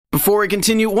Before we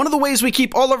continue, one of the ways we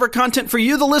keep all of our content for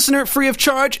you, the listener, free of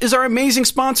charge is our amazing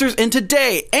sponsors, and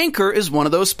today, Anchor is one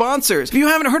of those sponsors. If you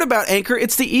haven't heard about Anchor,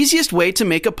 it's the easiest way to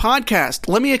make a podcast.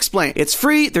 Let me explain. It's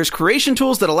free, there's creation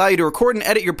tools that allow you to record and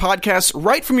edit your podcasts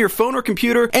right from your phone or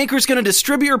computer. Anchor's going to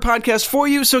distribute your podcast for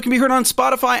you so it can be heard on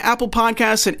Spotify, Apple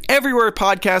Podcasts, and everywhere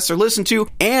podcasts are listened to,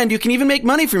 and you can even make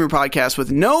money from your podcast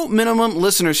with no minimum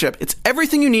listenership. It's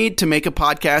everything you need to make a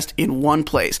podcast in one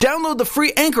place. Download the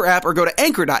free Anchor app or go to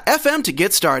anchor.fm to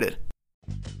get started.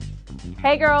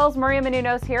 Hey girls, Maria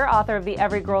Menounos here, author of the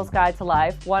Every Girl's Guide to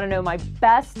Life. Want to know my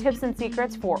best tips and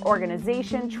secrets for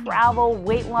organization, travel,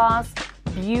 weight loss,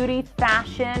 beauty,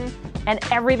 fashion, and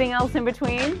everything else in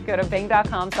between? Go to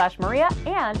bing.com/Maria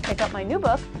and pick up my new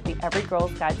book, The Every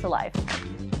Girl's Guide to Life.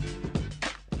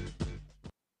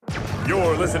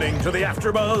 You're listening to the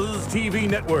AfterBuzz TV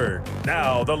network.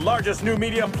 Now, the largest new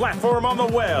media platform on the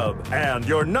web and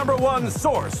your number one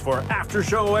source for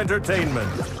after-show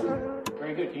entertainment.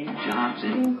 Very good, Dean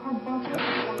Johnson. From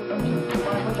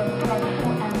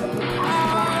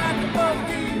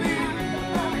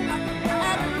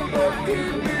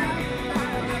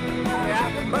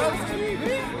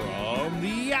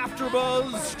the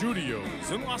AfterBuzz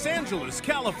Studios in Los Angeles,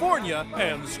 California,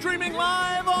 and streaming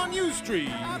live on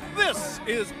Ustream, this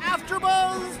is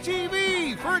AfterBuzz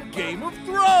TV for Game of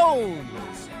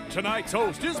Thrones. Tonight's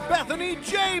host is Bethany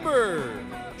Jaber.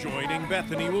 Joining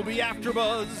Bethany will be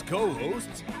AfterBuzz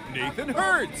co-hosts Nathan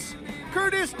Hertz,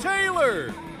 Curtis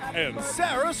Taylor, and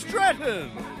Sarah Stratton.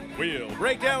 We'll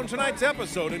break down tonight's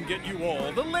episode and get you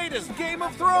all the latest Game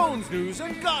of Thrones news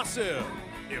and gossip.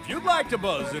 If you'd like to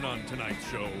buzz in on tonight's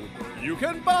show, you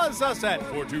can buzz us at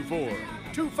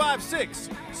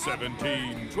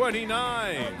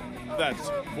 424-256-1729. That's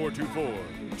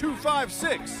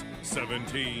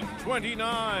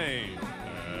 424-256-1729.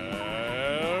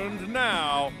 And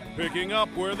now, picking up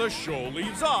where the show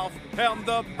leaves off and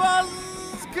the buzz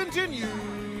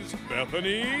continues,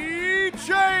 Bethany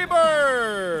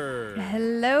Jaber.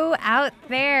 Hello out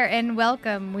there and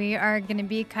welcome. We are going to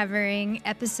be covering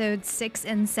episodes 6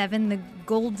 and 7, The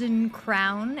Golden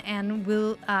Crown and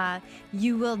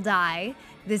You Will Die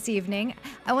this evening.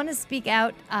 I want to speak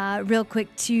out real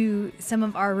quick to some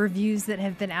of our reviews that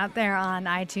have been out there on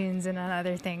iTunes and on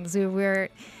other things. We were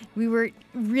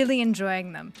really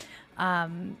enjoying them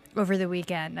over the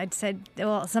weekend. I'd said,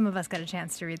 well, some of us got a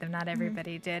chance to read them. Not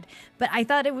everybody did. But I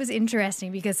thought it was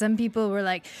interesting because some people were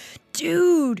like,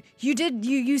 dude,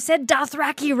 you said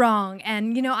Dothraki wrong.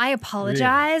 And, you know, I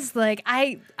apologize. Yeah. Like,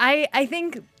 I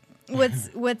think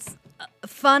what's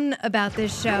fun about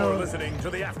this show listening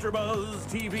to the AfterBuzz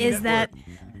TV is network. that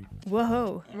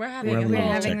whoa, we're having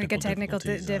like a technical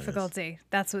difficulty.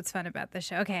 That's what's fun about the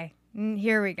show. Okay,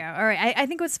 here we go. All right, I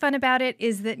think what's fun about it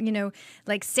is that, you know,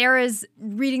 like Sarah's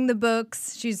reading the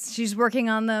books, she's working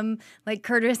on them. Like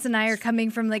Curtis and I are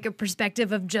coming from like a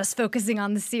perspective of just focusing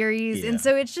on the series, and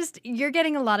so it's just you're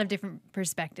getting a lot of different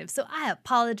perspectives. So I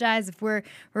apologize if we're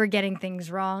getting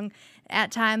things wrong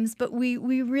at times, but we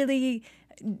really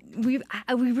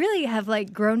have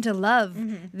like grown to love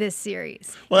this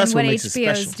series. Well, that's and what makes HBO it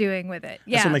is special. doing with it.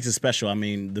 That's what makes it special. I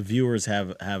mean, the viewers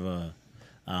have a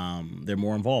they're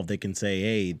more involved. They can say,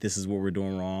 "Hey, this is what we're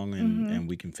doing wrong," and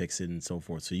we can fix it and so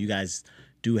forth. So you guys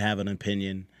do have an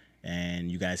opinion,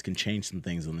 and you guys can change some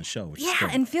things on the show. Which is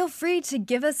and feel free to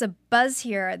give us a buzz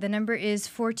here. The number is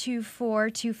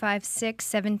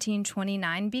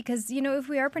 424-256-1729 because, you know, if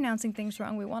we are pronouncing things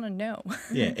wrong, we want to know.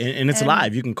 Yeah, and it's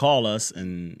live. You can call us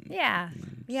and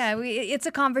it's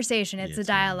a conversation. It's a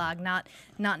dialogue, not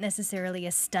necessarily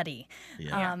a study.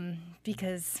 Yeah.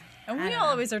 Because and we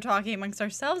always are talking amongst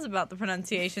ourselves about the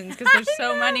pronunciations because there's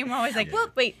so many. We're always like, well,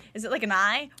 wait, is it like an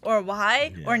I or a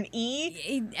Y or an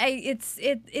E?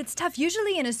 It's tough.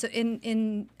 Usually in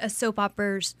a soap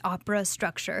opera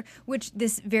structure, which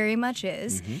this very much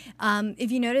is.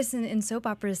 If you notice in soap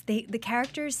operas, the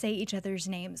characters say each other's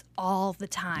names all the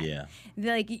time. Yeah.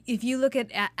 Like if you look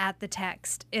at the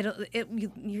text, you're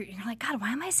like, God,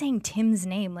 why am I saying Tim's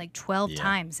name like 12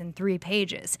 times in 3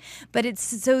 pages? But it's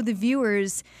so the viewers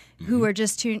who are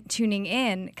just tuning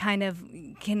in kind of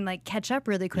can like catch up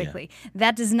really quickly. Yeah.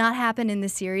 That does not happen in the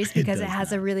series because it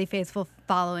has a really faithful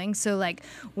following. So like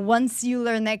once you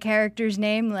learn that character's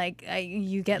name, like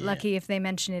you get lucky if they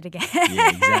mention it again.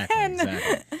 Yeah,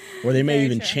 exactly. Or they may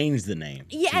even change the name.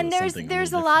 Yeah, and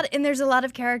there's a lot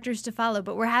of characters to follow,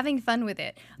 but we're having fun with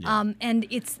it. Yeah. And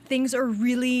things are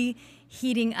really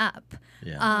heating up.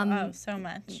 Yeah. So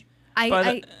much.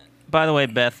 By the way,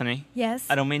 Bethany. Yes.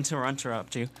 I don't mean to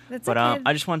interrupt you. That's but okay.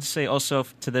 I just want to say also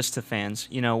to fans,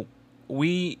 you know,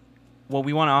 what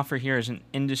we want to offer here is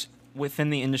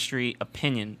within the industry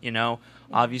opinion, you know.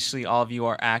 Obviously, all of you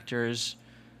are actors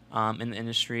in the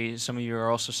industry. Some of you are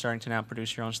also starting to now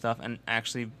produce your own stuff. And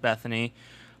actually, Bethany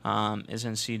is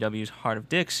in CW's Heart of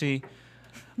Dixie.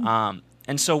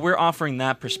 And so we're offering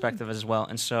that perspective as well.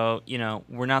 And so,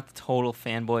 we're not the total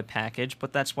fanboy package,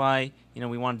 but that's why,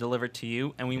 we want to deliver it to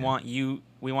you. And we want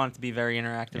it to be very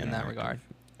interactive in that regard.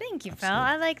 Thank you, Phil.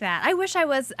 I like that. I wish I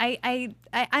was. I'm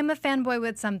a fanboy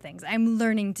with some things. I'm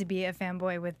learning to be a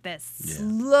fanboy with this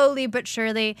slowly but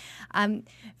surely.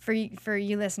 For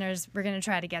you listeners, we're going to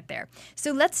try to get there.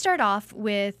 So let's start off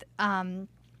with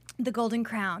the Golden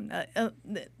Crown, a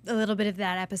little bit of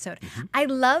that episode. I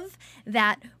love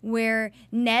that where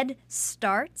Ned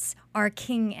starts, our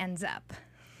king ends up.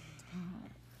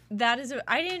 That is,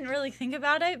 I didn't really think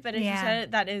about it, but if you said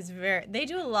it, that is they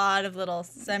do a lot of little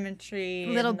symmetry.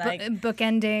 Little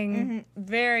bookending.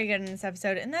 Very good in this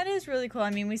episode. And that is really cool. I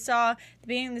mean, we saw the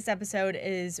beginning of this episode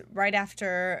is right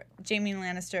after Jaime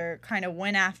Lannister kind of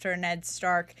went after Ned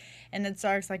Stark, and Ned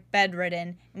Stark's like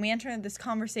bedridden. And we enter into this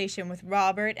conversation with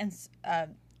Robert and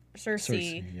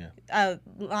Cersei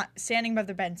standing above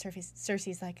their bed, and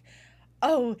Cersei's like,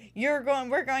 oh,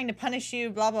 we're going to punish you,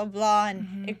 blah, blah, blah.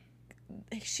 And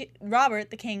Robert,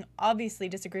 the king, obviously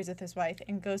disagrees with his wife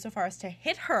and goes so far as to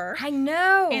hit her. I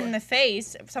know. In the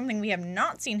face, something we have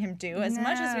not seen him do. As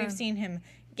much as we've seen him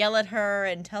yell at her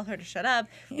and tell her to shut up,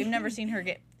 we've never seen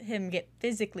him get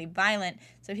physically violent.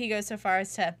 So he goes so far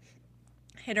as to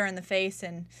hit her in the face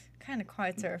and kind of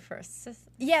quiets her for a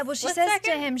Yeah, well, she says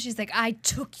to him, she's like, I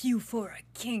took you for a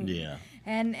king. Yeah.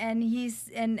 And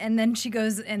then she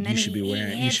goes, and then you should be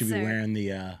wearing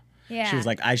the She was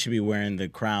like, I should be wearing the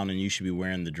crown and you should be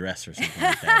wearing the dress or something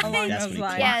like that. That's when he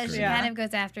clocked her. She kind of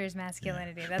goes after his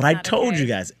masculinity. That's but I told you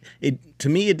guys, to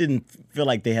me, it didn't feel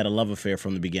like they had a love affair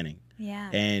from the beginning. Yeah.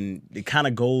 And it kind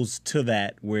of goes to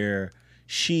that where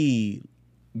she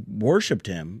worshipped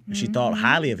him. She thought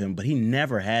highly of him, but he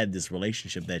never had this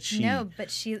relationship that she... No,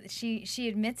 but she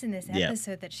admits in this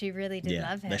episode that she really did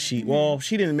love him. That she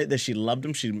didn't admit that she loved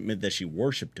him. She admitted that she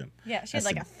worshipped him. Yeah, she had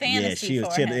like a fantasy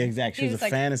for him. Exactly. She was a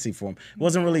fantasy for him. It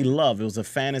wasn't really love. It was a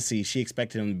fantasy. She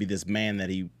expected him to be this man that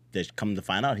come to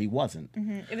find out he wasn't.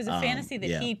 It was a fantasy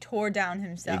that he tore down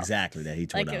himself. Exactly, that he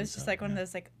tore down himself. Like, it was just like one of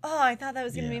those, like, oh, I thought that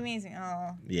was going to be amazing.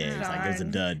 Oh, yeah, it's like, it was a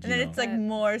dud. And then it's like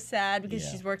more sad because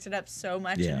she's worked it up so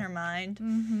much in her mind.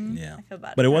 Yeah. I feel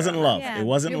bad. But it wasn't love. Yeah. It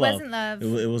wasn't love.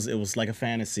 It was like a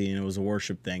fantasy, and it was a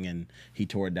worship thing, and he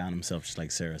tore it down himself, just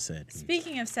like Sarah said.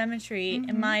 Speaking of symmetry,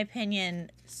 in my opinion,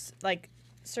 like,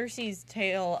 Cersei's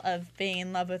tale of being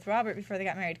in love with Robert before they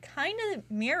got married kind of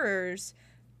mirrors...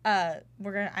 I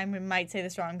might say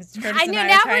this wrong because Curtis and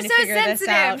I are trying to figure this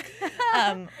out.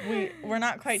 We're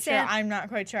not quite sure. I'm not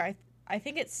quite sure. I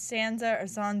think it's Sansa or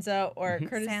Sansa or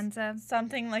Curtis, Sansa,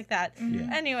 something like that.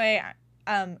 Anyway,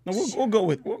 no, we'll go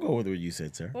with what you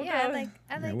said, sir. We'll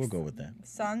go with that.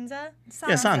 Sansa.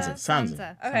 Yeah,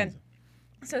 Sansa. Okay,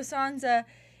 so Sansa.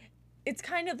 It's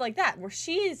kind of like that, where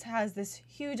she has this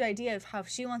huge idea of how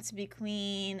she wants to be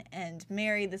queen and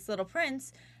marry this little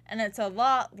prince. And it's a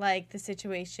lot like the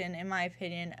situation, in my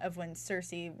opinion, of when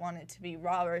Cersei wanted to be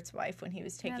Robert's wife when he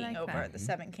was taking over the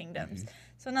Seven Kingdoms.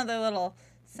 So another little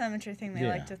symmetry thing they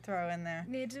like to throw in there.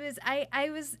 It was.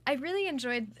 I really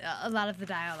enjoyed a lot of the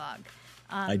dialogue.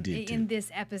 I did too. In this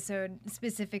episode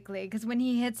specifically, because when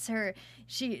he hits her,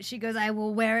 she goes, "I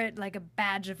will wear it like a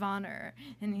badge of honor,"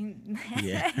 and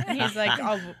he's like,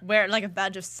 "I'll wear it like a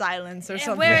badge of silence or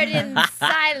something." Wear it in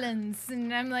silence,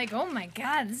 and I'm like, "Oh my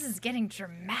god, this is getting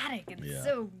dramatic and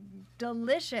so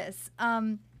delicious."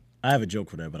 I have a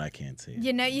joke for that, but I can't say it.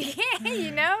 You can't.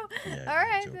 Yeah, all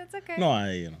right, that's okay. No,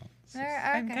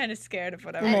 I'm kind of scared of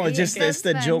whatever. No, it's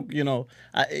the joke.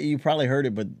 You probably heard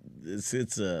it, but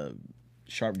it's a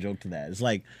sharp joke to that. It's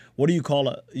like, what do you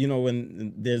call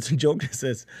when there's a joke that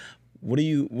says,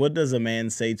 what does a man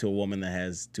say to a woman that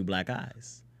has two black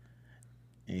eyes?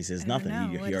 And he says nothing.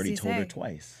 He already told her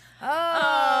twice.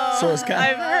 Oh, so it's kind of,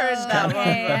 I've heard that one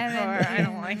before. I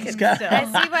don't like it still. I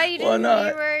see why you didn't.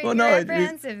 You were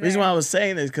apprehensive. The reason why I was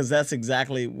saying this is because that's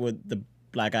exactly what the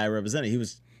black eye represented.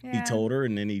 He told her,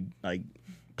 and then he like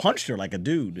punched her like a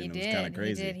dude, and it was kind of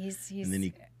crazy. He's and then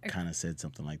he kind of said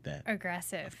something like that.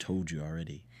 Aggressive. I've told you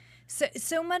already.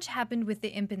 So much happened with the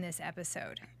imp in this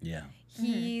episode. Yeah.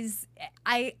 He's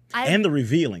and the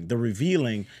revealing,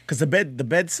 because the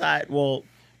bedside. Well,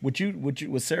 what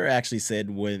Sarah actually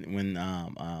said when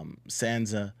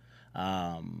Sansa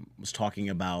was talking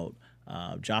about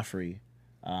Joffrey.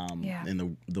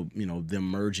 And them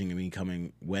merging and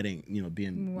becoming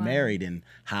being married, and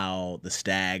how the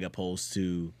stag opposed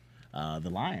to the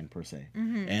lion per se,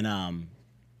 and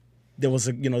there was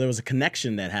a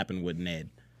connection that happened with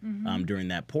Ned during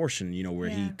that portion, where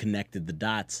he connected the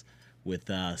dots with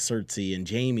Cersei and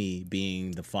Jaime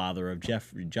being the father of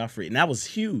Joffrey, and that was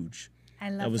huge. I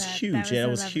love that was huge. That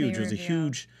was huge. It was a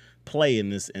huge play in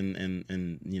this,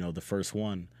 in the first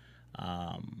one. So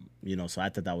I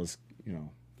thought that was,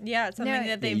 Yeah, it's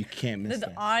something that you can't miss the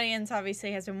that. audience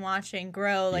obviously has been watching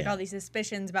grow, all these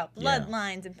suspicions about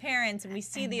bloodlines and parents, and we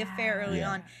see the affair early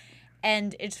on,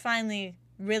 and it finally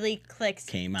really clicks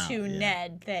to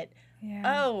Ned that,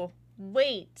 oh,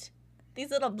 wait, these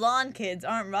little blonde kids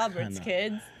aren't Robert's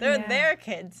kids. They're their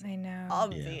kids. I know.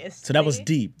 Obviously. Yeah. So that was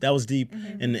deep. That was deep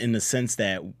in the sense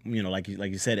that, like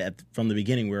you said, from the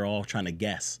beginning, we were all trying to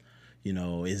guess.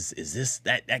 Is this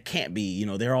that can't be?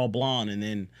 They're all blonde, and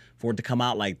then for it to come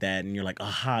out like that, and you're like,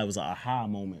 aha! It was an aha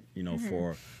moment,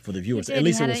 for the viewers. At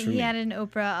least it was for me. He had an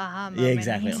Oprah aha moment. Yeah,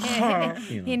 exactly.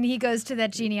 And he goes to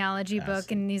that genealogy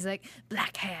book, and he's like,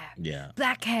 black hair. Yeah.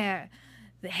 Black hair.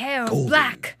 The hair was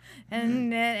black,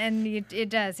 and it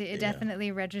does. It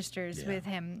definitely registers with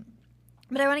him.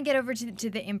 But I want to get over to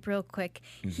the imp real quick.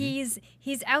 He's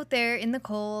out there in the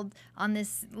cold on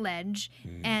this ledge,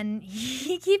 and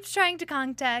he keeps trying to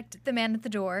contact the man at the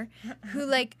door,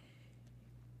 who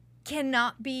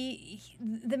cannot be.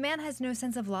 The man has no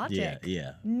sense of logic.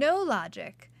 Yeah. No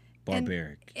logic.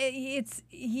 Barbaric.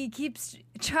 He keeps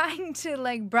trying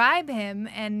to bribe him,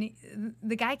 and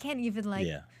the guy can't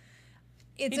even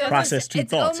It's process two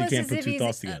thoughts. He can't as put if two he's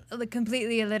thoughts together.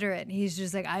 Completely illiterate. He's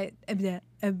just like,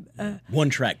 one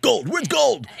track. Gold. Where's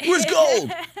gold? Where's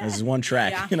gold? This one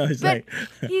track. But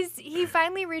he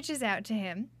finally reaches out to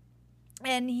him,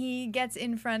 and he gets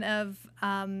in front of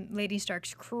Lady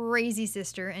Stark's crazy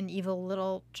sister and evil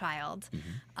little child.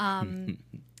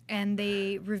 And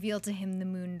they reveal to him the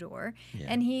moon door. Yeah.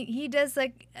 And he does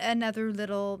another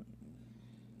little,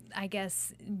 I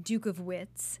guess, Duke of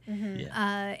Wits,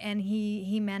 and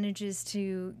he manages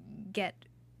to get.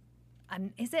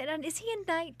 Is he a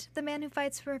knight? The man who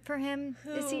fights for him?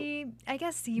 Is he? I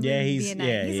guess he would be a knight.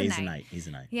 Yeah, he's a knight. He's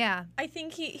a knight. Yeah, I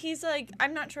think he's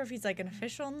I'm not sure if he's an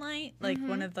official knight,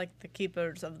 one of the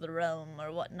keepers of the realm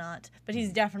or whatnot, but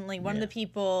he's definitely one of the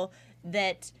people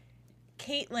that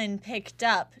Caitlin picked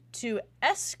up to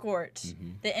escort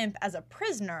the imp as a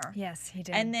prisoner. Yes, he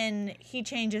did. And then he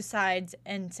changes sides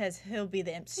and says he'll be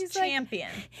the imp's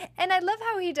champion. And I love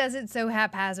how he does it so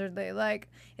haphazardly.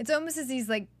 It's almost as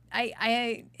he's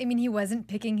I mean, he wasn't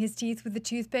picking his teeth with a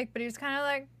toothpick, but he was kind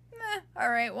of all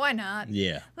right, why not?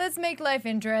 Yeah. Let's make life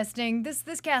interesting.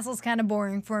 This castle's kind of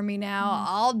boring for me now.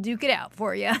 I'll duke it out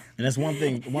for you. And that's one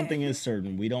thing. One thing is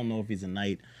certain. We don't know if he's a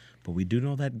knight, but we do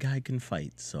know that guy can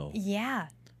fight. So yeah.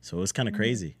 So it's kind of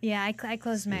crazy. Yeah, I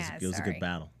closed my eyes. It was a good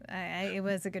battle. It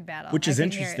was a good battle. Which is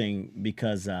interesting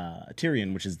because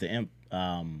Tyrion, which is the imp,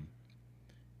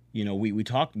 we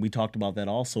talked about that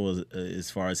also as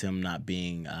far as him not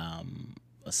being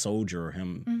a soldier, or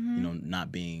him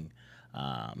not being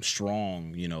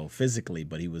strong, physically,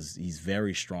 but he's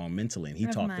very strong mentally, and he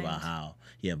talked about how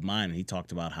he have mind, and he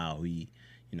talked about how he.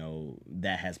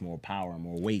 That has more power and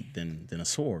more weight than a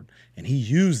sword, and he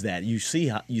used that. You've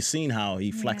seen how he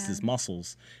flexed his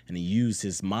muscles, and he used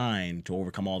his mind to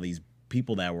overcome all these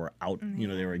people that were out.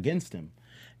 They were against him,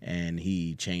 and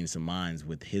he changed some minds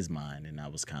with his mind, and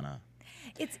that was kind of.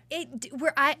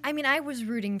 I was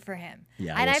rooting for him.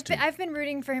 Yeah, and I've been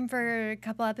rooting for him for a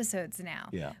couple episodes now.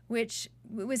 Yeah, which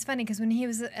was funny because when he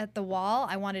was at the wall,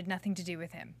 I wanted nothing to do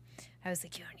with him. I was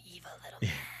like, you're an evil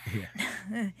little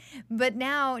man. But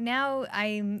now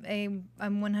I'm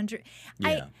 100.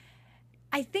 Yeah.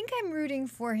 I think I'm rooting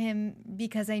for him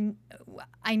because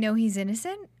I know he's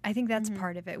innocent. I think that's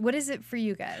part of it. What is it for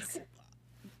you guys?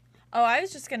 Oh, I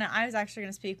was actually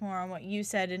gonna speak more on what you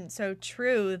said, and so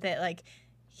true that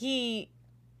it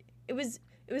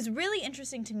was really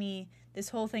interesting to me, this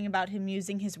whole thing about him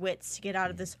using his wits to get out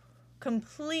of this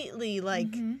completely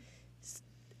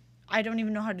I don't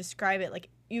even know how to describe it.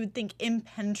 You would think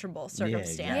impenetrable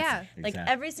circumstance. Yeah, exactly.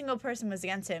 Every single person was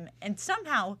against him, and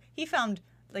somehow he found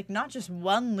not just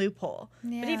one loophole,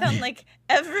 but he found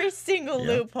every single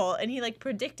loophole, and he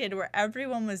predicted where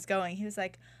everyone was going. He was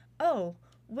like, oh,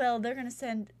 well, they're gonna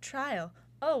send trial.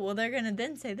 Oh, well, they're gonna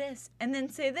then say this, and then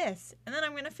say this, and then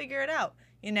I'm gonna figure it out.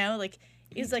 He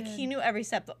knew every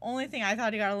step. The only thing I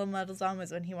thought he got a little medals on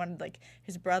was when he wanted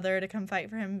his brother to come fight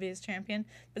for him and be his champion.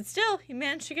 But still, he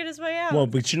managed to get his way out. Well,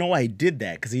 but you know why he did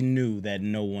that? Because he knew that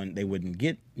they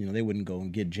wouldn't go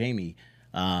and get Jaime.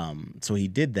 So he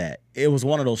did that. It was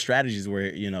one of those strategies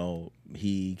where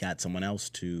he got someone else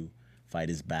to fight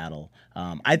his battle.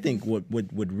 I think what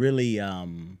would really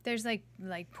There's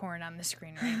like porn on the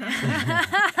screen right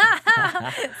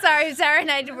now. Sorry, Sarah and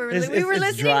I were listening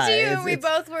dry. to you, and we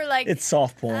both were like, it's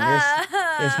soft porn.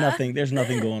 There's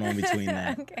nothing going on between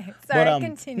that. Okay, sorry.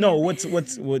 Continue. No,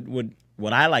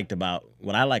 what I like about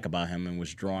him and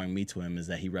what's drawing me to him is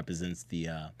that he represents the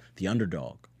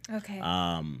underdog. Okay.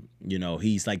 You know,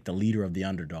 he's like the leader of the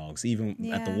underdogs.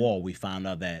 Even at the wall, we found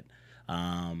out that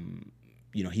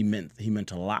you know, he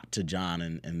meant a lot to John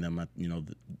and them, you know,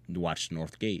 to watch the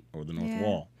North Gate or the North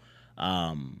Wall.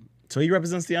 So he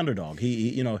represents the underdog. He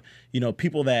you know,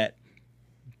 people that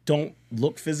don't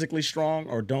look physically strong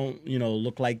or don't, you know,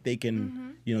 look like they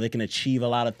can, you know, they can achieve a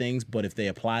lot of things, but if they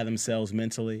apply themselves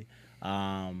mentally,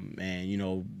 and, you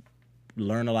know,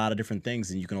 learn a lot of different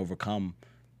things, and you can overcome,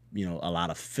 you know, a lot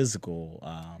of physical,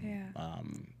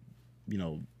 you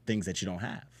know, things that you don't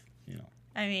have, you know.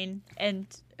 I mean, and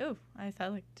I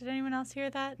felt like, did anyone else hear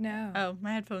that? No. Oh,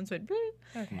 my headphones went.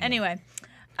 Okay. Anyway,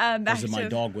 back Was it to my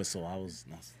dog whistle?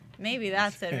 maybe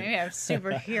that's it. Maybe I have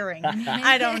super hearing.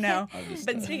 I don't know.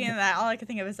 But speaking of that, all I could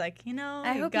think of was like, you know,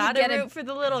 I you hope you gotta get root for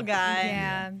the little guy.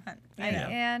 Yeah.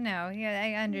 I know.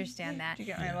 I understand that. Did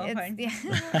you get my little point?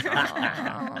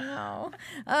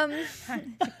 Oh, no.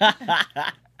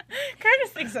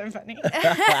 Curtis thinks I'm funny.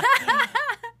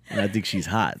 And I think she's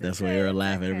hot. That's why you're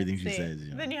laughing at everything she See, says.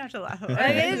 You know. Then you have to laugh. No,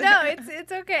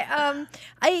 it's okay.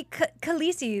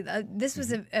 Khaleesi, this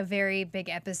was a very big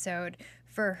episode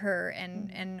for her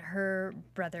and her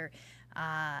brother.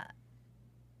 I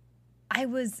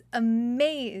was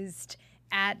amazed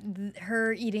at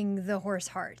her eating the horse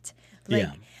heart. Like,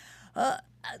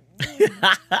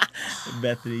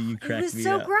 Bethany, you cracked me up. It was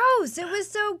so gross.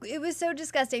 It was so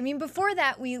disgusting. I mean, before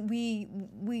that, we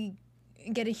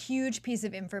get a huge piece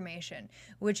of information,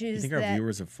 which is you think that our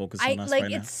viewers are focused on us like right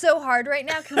now? it's so hard right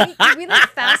now. Can we like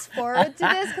fast forward to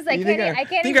this because I can't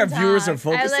think even our viewers talk. are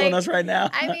focused on us right now?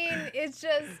 I mean, it's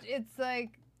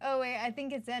like, oh wait, I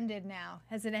think it's ended now.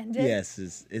 Has it ended? Yes,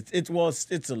 it's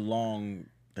a long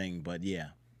thing, but yeah,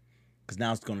 because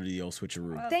now it's going to do the old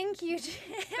switcheroo. Thank you.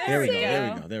 There we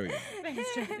go.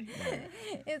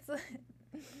 It's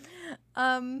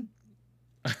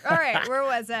all right, where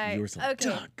was I? You were so okay,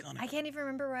 doggone it. I can't even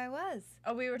remember where I was.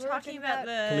 Oh, we were talking about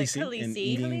the Khaleesi and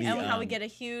eating and the, how we get a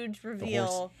huge reveal.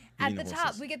 horse. At Eating the the top,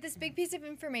 horses. we get this big piece of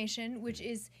information, which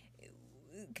is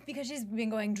because she's been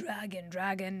going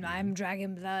dragon. I'm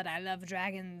dragon blood. I love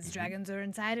dragons. Dragons are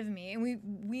inside of me.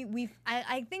 And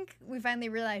I think we finally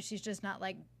realized she's just not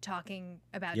like talking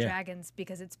about dragons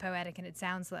because it's poetic and it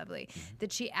sounds lovely.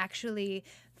 That she actually,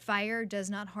 fire does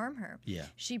not harm her. Yeah.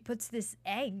 She puts this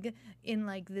egg in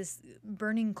like this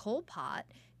burning coal pot,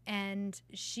 and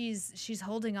she's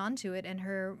holding on to it, and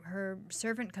her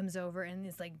servant comes over and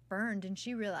is like burned, and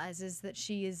she realizes that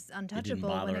she is untouchable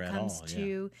when it comes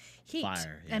to heat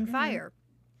and fire.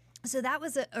 So that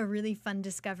was a really fun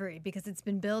discovery because it's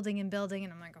been building and building,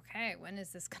 and I'm like, okay, when is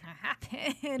this gonna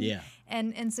happen? Yeah.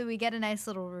 And so we get a nice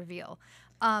little reveal.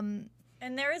 And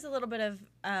there is a little bit of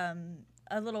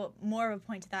a little more of a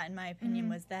point to that, in my opinion,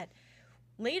 was that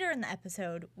later in the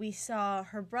episode we saw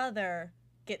her brother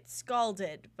get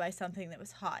scalded by something that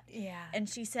was hot. Yeah. And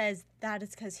she says that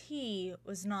is because he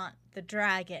was not the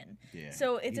dragon. Yeah.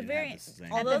 So it's a very,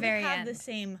 although they have the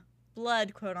same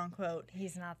blood, quote unquote,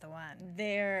 he's not the one.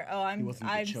 I'm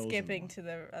skipping to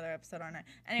the other episode, aren't I?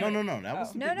 Anyway, No. That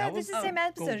was This is the same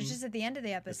episode. It's just at the end of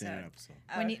the episode.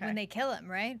 When they kill him,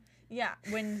 right? Yeah,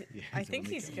 when I think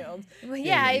he's killed. Well,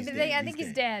 I think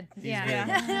he's dead.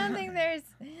 Yeah. I don't think there's.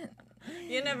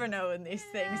 You never know in these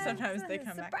things. Sometimes they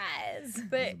come surprise. back.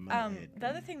 But the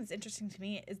other thing that's interesting to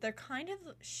me is they're kind of,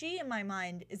 she in my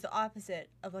mind is the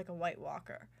opposite of like a White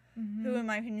Walker, who in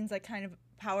my opinion is like kind of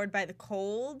powered by the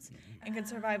colds and can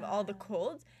survive all the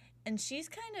colds, and she's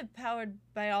kind of powered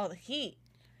by all the heat.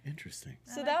 Interesting.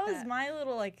 So that was my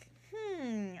little like,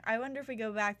 I wonder if we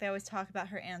go back, they always talk about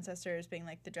her ancestors being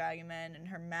like the Dragon Men and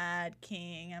her Mad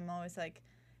King. I'm always like,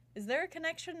 is there a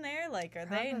connection there? Like, are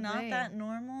they not that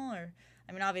normal? Or,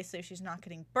 I mean, obviously, if she's not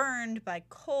getting burned by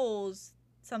coals,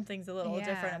 something's a little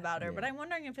different about her. Yeah. But I'm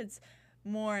wondering if it's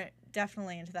more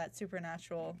definitely into that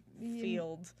supernatural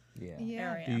field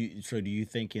area. Do you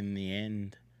think in the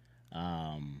end,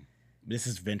 this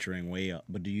is venturing way up,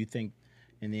 but do you think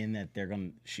in the end that they're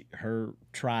going to, her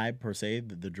tribe per se,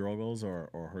 the Drogos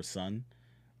or her son,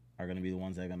 are going to be the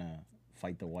ones that are going to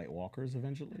fight the White Walkers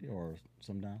eventually, or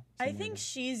sometime? I think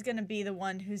she's gonna be the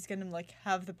one who's gonna like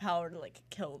have the power to like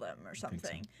kill them or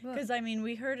something. Because I mean,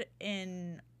 we heard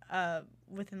in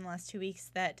within the last 2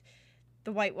 weeks that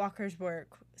the White Walkers were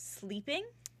sleeping,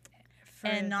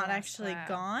 and the not last actually while.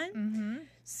 gone.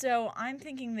 So I'm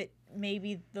thinking that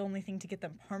maybe the only thing to get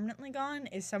them permanently gone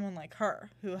is someone like her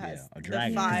who has a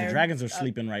dragon. the 'Cause fire. the dragons are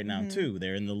sleeping right now too.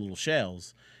 They're in the little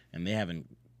shells, and they haven't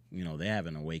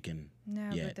awakened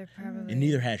No, yet. but they're probably And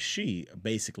neither has she.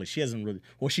 Basically, she hasn't really.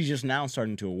 Well, she's just now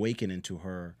starting to awaken into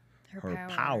her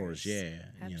powers. Yeah,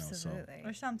 Absolutely.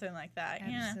 Or something like that.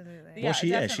 Absolutely. Yeah. Well, she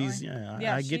definitely. she's I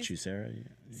Yeah, get she's- you, Sarah.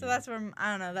 So that's where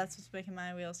I don't know. That's what's making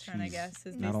my wheels turn. I She's guess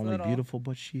is not these only little. beautiful,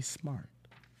 but she's smart.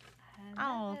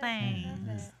 Oh,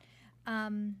 thanks.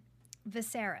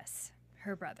 Viserys,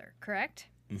 her brother, correct?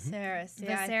 Sarah.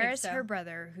 Yeah, I think Viserys, so. her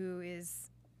brother, who is,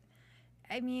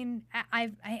 I mean,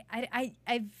 I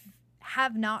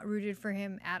have not rooted for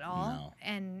him at all, No.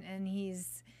 and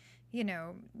he's,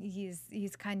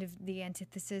 he's kind of the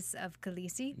antithesis of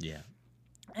Khaleesi, Yeah.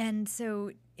 and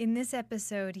so in this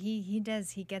episode, he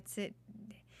gets it.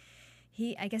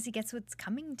 I guess he gets what's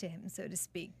coming to him, so to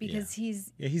speak, because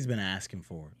he's been asking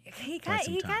for it. he quite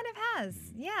some time. kind of has.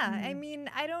 Yeah. I mean,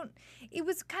 it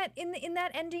was kind in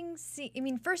that ending scene. I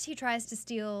mean, first he tries to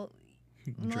steal.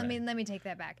 let me take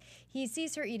that back. He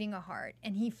sees her eating a heart,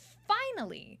 and he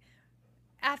finally,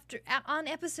 on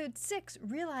episode 6,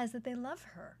 realized that they love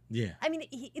her. Yeah. I mean,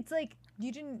 it's like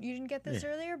you didn't get this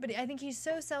earlier, but I think he's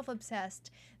so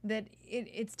self-obsessed that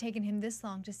it's taken him this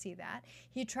long to see that.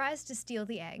 He tries to steal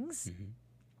the eggs.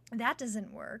 That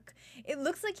doesn't work. It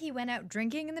looks like he went out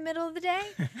drinking in the middle of the day.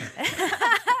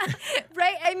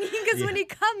 Right? I mean, because when he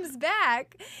comes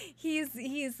back,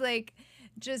 he's like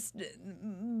just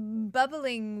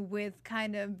bubbling with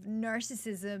kind of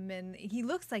narcissism, and he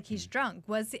looks like he's drunk.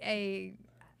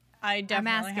 I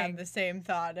definitely asking. had the same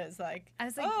thought as I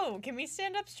was like, oh, can we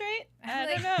stand up straight? I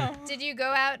don't know. Did you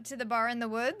go out to the bar in the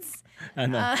woods? I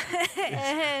know.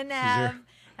 And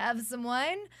have some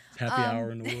wine? Happy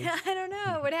hour in the woods. I don't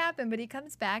know what happened, but he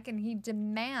comes back and he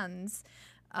demands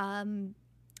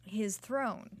his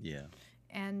throne. Yeah.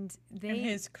 And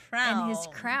his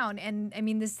crown. And I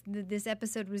mean, this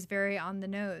episode was very on the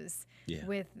nose Yeah.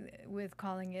 with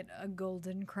calling it a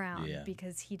golden crown,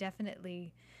 because he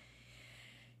definitely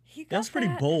That's pretty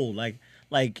bold.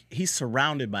 Like he's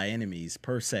surrounded by enemies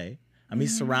per se. I mean,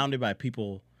 he's surrounded by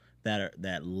people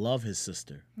that love his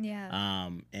sister. Yeah.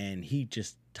 And he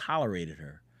just tolerated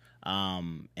her.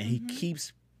 And he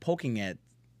keeps poking at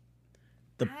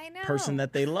the person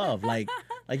that they love. Like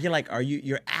you're like,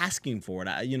 you're asking for it.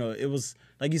 It was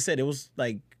like you said, it was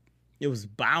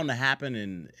bound to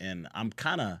happen, and I'm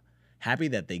kind of happy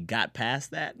that they got past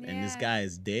that, and this guy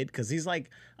is dead, because he's like,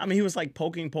 I mean, he was like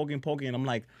poking, and I'm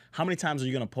like, how many times are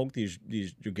you gonna poke these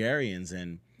Targaryens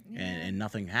and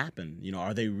nothing happened?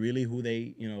 Are they really who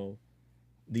they,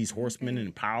 these horsemen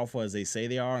and powerful as they say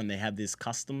they are, and they have these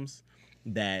customs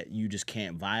that you just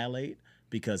can't violate?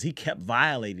 Because he kept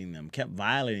violating them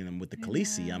with the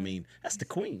Khaleesi. I mean, that's the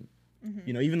queen.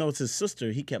 Even though it's his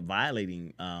sister, he kept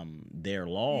violating their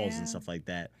laws and stuff like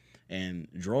that. And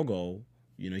Drogo,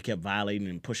 he kept violating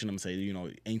and pushing them, say,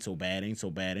 ain't so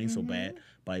bad,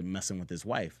 by messing with his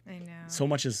wife. I know. So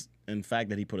much as, in fact,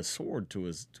 that he put a sword to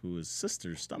his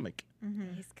sister's stomach.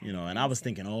 And I was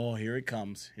thinking, oh, here it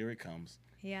comes.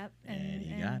 Yep. And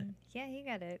he got it. Yeah, he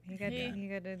got it. He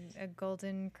got a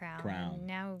golden crown. And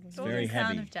now It's very heavy.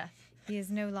 Crown of death. he is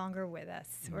no longer with us,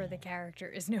 or the character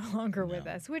is no longer with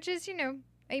us, which is,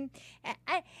 and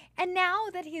now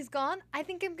that he's gone, I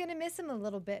think I'm going to miss him a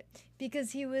little bit,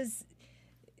 because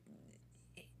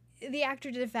the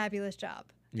actor did a fabulous job.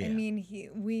 Yeah. I mean,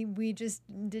 we just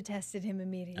detested him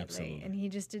immediately, Absolutely. and he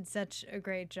just did such a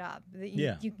great job that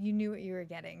you knew what you were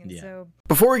getting, and so.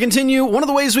 Before we continue, one of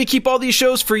the ways we keep all these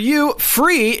shows for you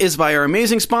free is by our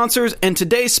amazing sponsors, and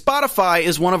today Spotify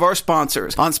is one of our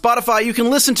sponsors. On Spotify, you can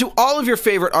listen to all of your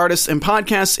favorite artists and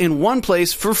podcasts in one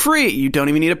place for free. You don't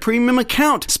even need a premium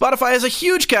account. Spotify has a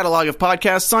huge catalog of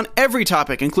podcasts on every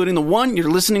topic, including the one you're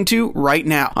listening to right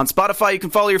now. On Spotify, you can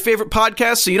follow your favorite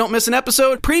podcasts so you don't miss an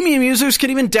episode. Premium users can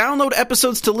even download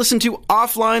episodes to listen to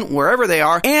offline wherever they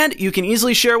are, and you can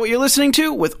easily share what you're listening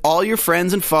to with all your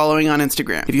friends and following on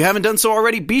Instagram. If you haven't done so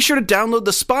already, be sure to download the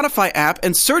Spotify app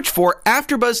and search for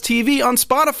AfterBuzz TV on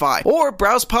Spotify, or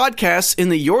browse podcasts in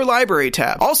the Your Library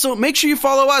tab. Also, make sure you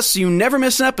follow us so you never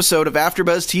miss an episode of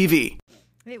AfterBuzz TV.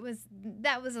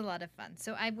 That was a lot of fun.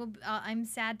 So I'm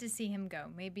sad to see him go.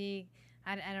 Maybe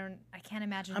I can't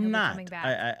imagine him coming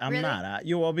back. I'm Really? not.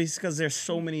 Well, because there's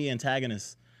so many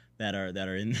antagonists that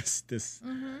are in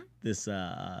this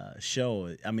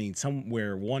show. I mean,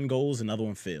 somewhere one goes, another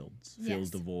one fills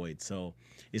the void. So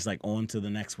it's like on to the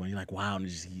next one. You're like, wow, and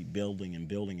just keep building and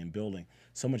building and building.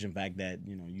 So much, in fact, that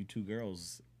you two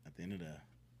girls at the end of the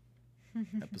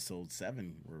episode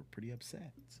 7 were pretty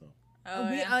upset. So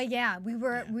We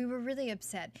were really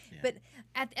upset. Yeah. But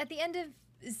at the end of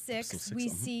 6, we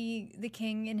see the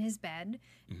king in his bed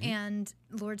and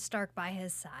Lord Stark by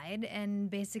his side, and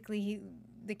basically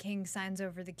the king signs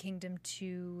over the kingdom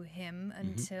to him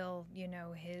until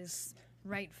his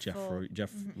rightful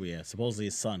supposedly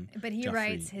his son. But he Joffrey,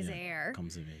 writes his heir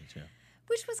comes of age. Yeah.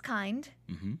 Which was kind.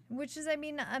 Which is, I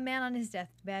mean, a man on his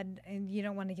deathbed, and you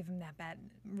don't want to give him that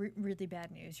really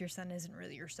bad news. Your son isn't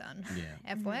really your son.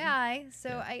 Yeah. FYI.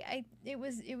 So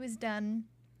it was done.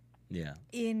 Yeah.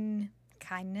 In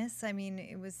kindness. I mean,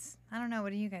 it was. I don't know.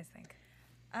 What do you guys think?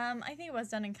 I think it was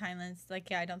done in kindness.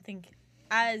 Like, I don't think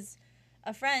as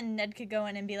a friend Ned could go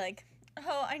in and be like,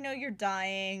 "Oh, I know you're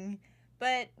dying,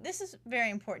 but this is very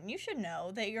important. You should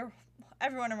know that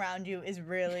everyone around you is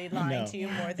really lying to you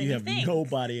more than you think. You have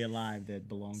nobody alive that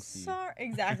belongs to you. Sorry,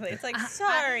 exactly. It's like,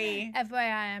 sorry.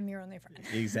 FYI, I'm your only friend.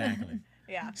 Exactly.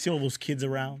 Yeah. See all those kids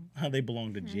around? How they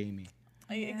belong to Jamie.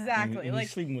 Exactly. And like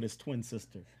he's sleeping with his twin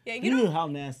sister. Yeah, how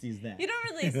nasty is that? You don't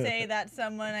really say that to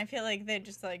someone. I feel like they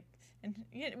just like,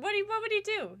 what would he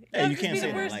do? Yeah, you That would can't be say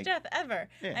the that, worst like- death ever.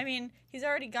 Yeah. I mean, he's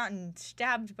already gotten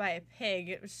stabbed by a pig.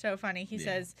 It was so funny. He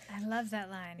says, I love that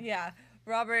line. yeah.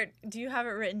 Robert, do you have it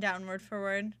written down word for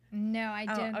word? No, I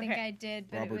don't think okay. I did.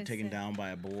 But Robert it was taken down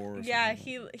by a boar. Or Yeah, something.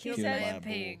 he Killed says by a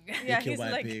pig. bull. Yeah, Killed he's by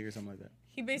like- a pig or something like that.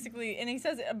 he basically, and he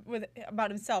says it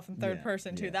about himself in third Yeah,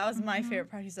 person too. yeah. That was my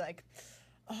favorite part. He's like,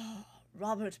 "Oh,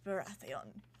 Robert Baratheon,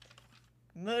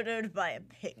 murdered by a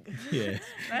pig." Yeah,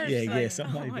 I was yeah, just yeah, like,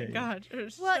 something oh like my that. god, it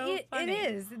was Well, so it funny.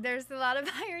 is. There's a lot of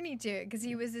irony to it because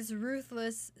he was this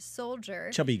ruthless soldier,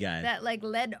 Chubby guy. that like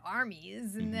led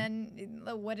armies, and then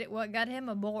what got him?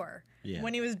 A boar. Yeah.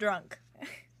 When he was drunk.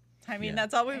 I mean, Yeah.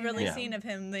 that's all we've really Yeah. seen of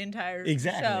him the entire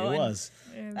Exactly, show. it and was.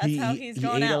 That's how he's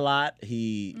going He ate out. a lot.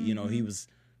 He, he was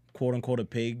quote unquote a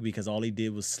pig because all he did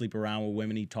was sleep around with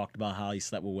women. He talked about how he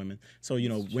slept with women. So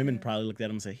women probably looked at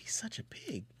him and said, "He's such a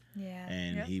pig," Yeah.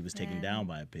 and Yep. he was taken down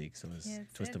by a pig. So it's Yeah,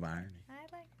 a twist of irony.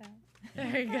 I like that.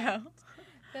 There you go.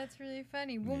 That's really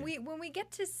funny. When we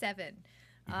get to 7,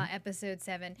 episode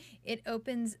 7, it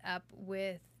opens up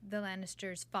with the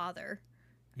Lannisters' father,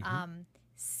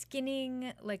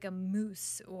 skinning like a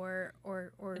moose or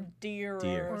Deer,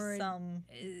 Deer. or some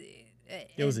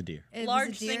It was a deer. it was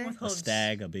large a deer? thing with A hooves.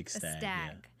 stag, a big a stag.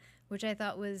 stag, which I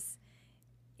thought was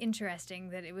interesting.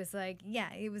 That it was like,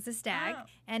 it was a stag, Oh.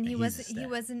 and he He's a he stag.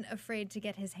 wasn't afraid to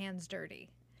get his hands dirty.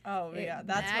 Oh yeah, It-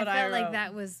 that's what I I felt wrote.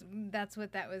 like that's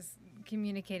what that was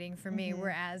communicating for me.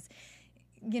 Whereas,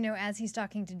 as he's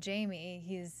talking to Jamie,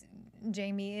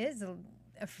 Jamie is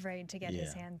afraid to get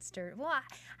his Yeah. hands dirty. Well, I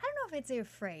don't know if I'd say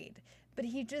afraid, but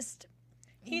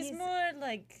He's more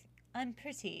like, I'm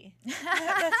pretty.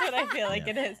 That's what I feel like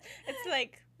it is. It's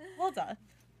like, hold on.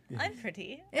 I'm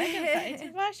pretty. I can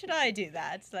fight. Why should I do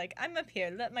that? It's like, I'm up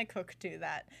here. Let my cook do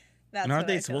that. That's And aren't what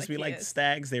they I feel supposed to be he like is.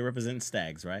 stags? They represent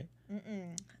stags, right?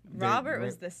 Robert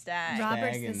was the stag.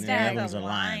 Robert's Stag the and stag. the others are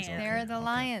lions. Lion. They're the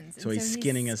lions. So and he's he's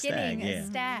skinning a stag, skinning a yeah.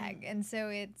 stag, and so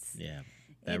it's Yeah,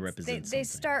 that it's- represents they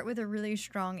something. start with a really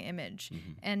strong image,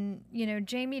 and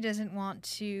Jamie doesn't want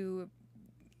to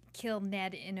kill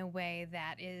Ned in a way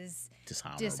that is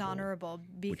dishonorable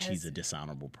because which he's a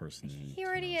dishonorable person. he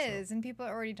already so- is, and people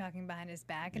are already talking behind his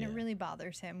back, and it Yeah. really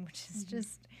bothers him, which is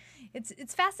just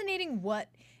it's fascinating what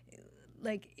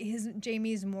like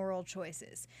Jamie's moral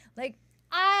choices. Like,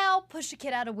 I'll push a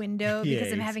kid out a window Yeah,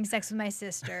 because I'm he's- having sex with my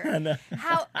sister.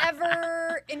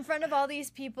 However, in front of all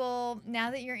these people, now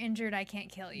that you're injured, I can't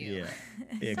kill you. Yeah,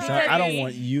 yeah. 'Cause Sorry. I don't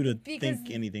want you to Because-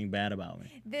 think anything bad about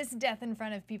me. This death in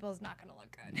front of people is not going to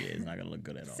look good. Yeah, it's not gonna look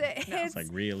good at all. So It's like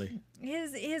really.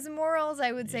 his morals,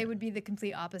 I would say, would be the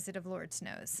complete opposite of Lord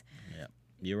Snow's. Yeah,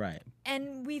 you're right.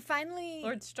 And we finally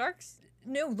Lord Stark's?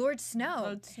 no Lord Snow.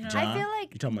 Lord Snow. John, I feel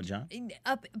like you talking about John?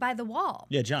 up by the wall.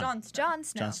 Yeah, John. Jon Snow. Jon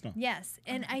Snow. Jon Snow. Yes,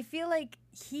 and I feel like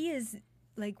he is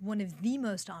like one of the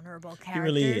most honorable characters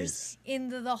really is. in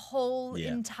the whole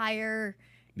Yeah. entire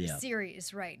Yeah.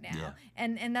 series right now. Yeah.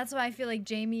 And that's why I feel like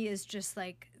Jamie is just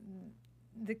like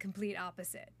the complete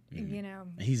opposite.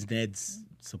 He's Ned's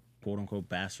quote unquote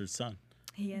bastard son.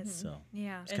 He is. So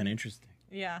Yeah. it's kind of interesting.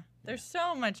 Yeah. There's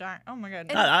so much. Oh my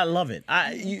god. I love it.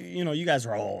 You guys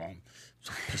are all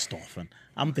so pissed off, and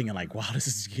I'm thinking like, wow, this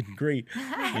is getting great.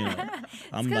 I'm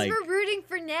Because like, we're rooting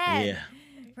for Ned. yeah,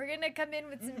 We're gonna come in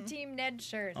with some Team Ned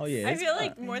shirts. oh yeah. I it's- feel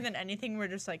like more than anything, we're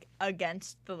just like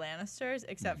against the Lannisters,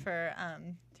 except for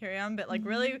Tyrion. But like,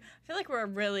 really, I feel like we're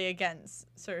really against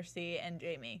Cersei and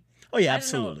Jamie. oh yeah, I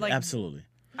don't know, absolutely, like- absolutely.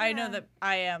 I know that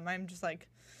I am. I'm just like,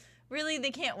 really,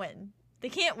 they can't win. They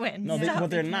can't win. No, Stop, but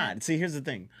they're they can't. not. See, here's the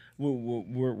thing: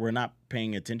 we're not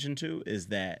paying attention to is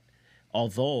that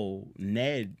although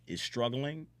Ned is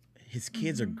struggling, his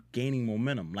kids are gaining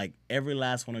momentum. Like every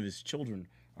last one of his children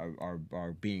are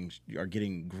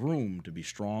getting groomed to be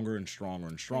stronger and stronger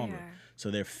and stronger. They are.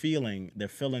 So they're filling the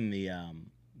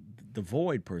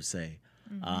void per se,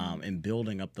 and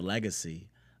building up the legacy.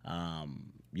 What's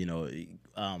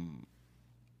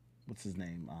his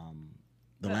name?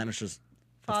 The Lannisters.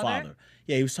 The father.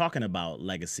 Yeah, he was talking about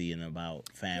legacy and about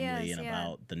family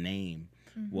about the name.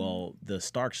 Well, the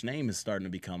Stark's name is starting to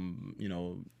become,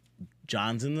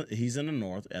 John's he's in the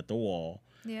north at the wall.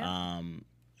 Yeah.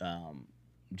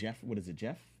 Jeff, what is it,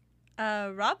 Jeff?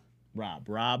 Rob?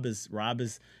 Rob is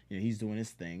he's doing his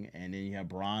thing, and then you have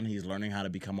Bronn. He's learning how to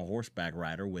become a horseback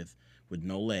rider with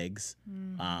no legs.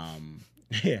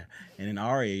 Yeah, and then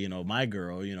Arya, my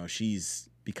girl, she's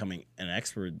becoming an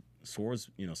expert swords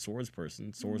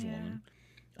woman.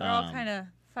 They're all kind of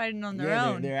fighting on their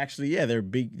own. They're actually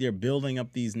they're building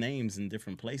up these names in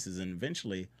different places, and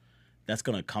eventually that's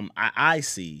gonna come. I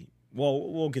see.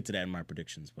 Well, we'll get to that in my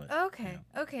predictions, but Okay.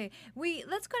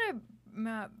 Let's go to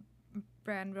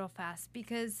Bran real fast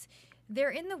because they're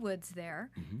in the woods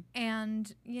there,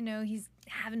 and he's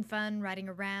having fun riding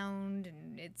around,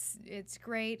 and it's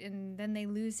great. And then they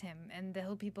lose him, and the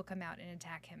hill people come out and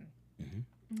attack him.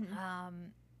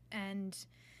 And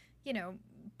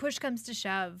push comes to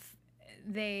shove,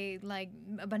 they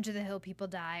a bunch of the hill people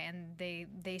die, and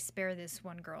they spare this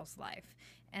one girl's life.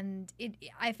 And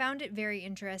I found it very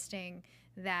interesting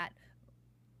that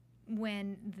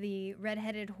when the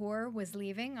redheaded whore was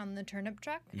leaving on the turnip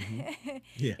truck,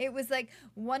 it was like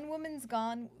one woman's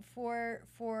gone for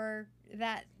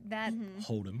that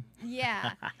hold him.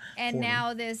 Yeah, and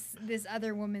now this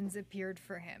other woman's appeared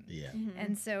for him. Yeah,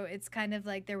 and so it's kind of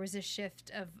like there was a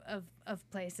shift of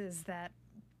places that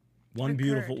one occurred.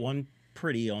 Beautiful, one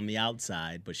pretty on the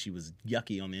outside, but she was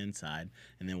yucky on the inside,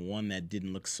 and then one that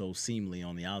didn't look so seemly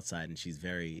on the outside, and she's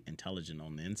very intelligent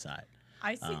on the inside.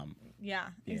 I see. Yeah,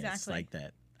 exactly. It's like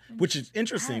that, which is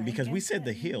interesting because we said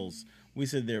the hills. We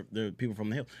said they're people from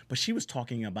the hill, but she was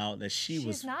talking about that she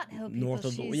was not hill people. North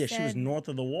of the she was north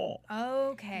of the wall.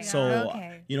 Okay. So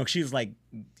she was like,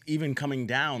 even coming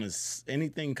down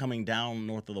anything coming down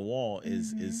north of the wall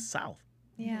is south.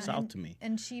 Yeah, south to me.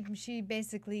 And she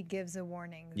basically gives a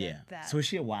warning. That So is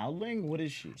she a wildling? What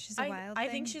is she? She's a wildling. I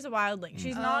think she's a wildling.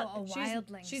 She's not a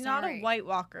wildling. She's not a White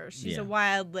Walker. She's a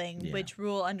wildling, which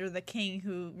rule under the king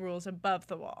who rules above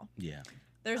the wall. Yeah.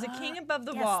 There's a king above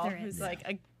the wall who's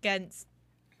against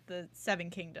the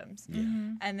Seven Kingdoms.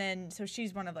 Yeah. And then so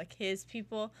she's one of his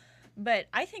people. But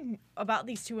I think about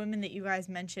these two women that you guys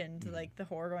mentioned, like the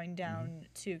whore going down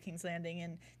to King's Landing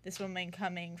and this woman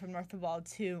coming from North of the Wall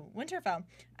to Winterfell,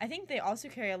 I think they also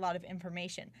carry a lot of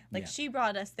information. She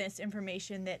brought us this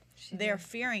information that they're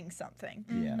fearing something.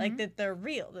 Yeah. That they're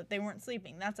real, that they weren't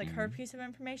sleeping. That's her piece of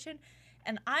information.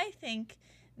 And I think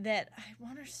that I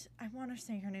want to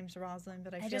say her name's Rosalind,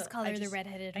 but I just call her the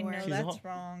redheaded whore. I know that's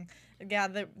wrong. Yeah,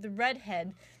 the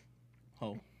redhead.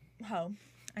 Ho,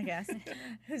 I guess,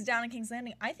 who's down in King's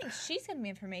Landing. I think she's going to be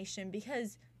information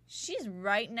because she's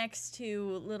right next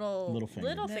to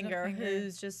Littlefinger,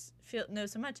 who's just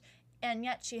knows so much, and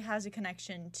yet she has a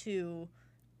connection to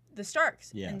the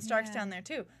Starks, and Stark's down there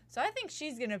too. So I think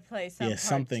she's going to play some part.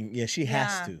 something. Yeah, she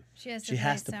has to. She has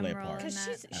to play a part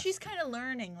because she's kind of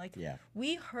learning.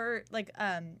 We heard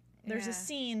there's a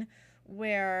scene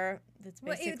where it's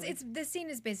basically this scene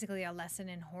is basically a lesson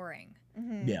in whoring.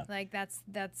 Yeah, that's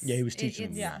he was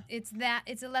teaching them. It's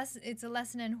a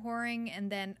lesson in whoring, and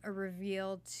then a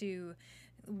reveal to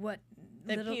what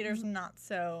Peter's not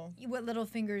so what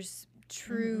Littlefinger's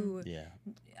true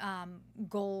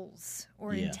goals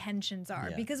or intentions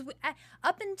are, because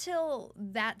up until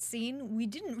that scene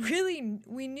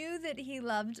we knew that he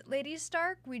loved Lady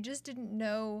Stark, we just didn't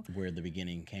know where the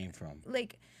beginning came from,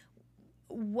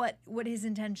 what his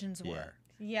intentions were.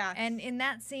 Yeah. And in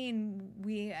that scene,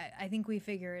 I think we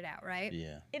figure it out, right?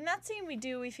 Yeah. In that scene,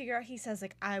 we figure out he says,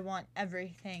 I want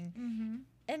everything. Mm-hmm.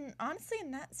 And honestly, in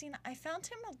that scene, I found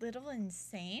him a little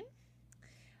insane.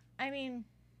 I mean,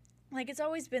 it's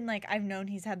always been I've known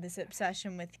he's had this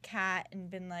obsession with Kat and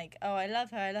been oh, I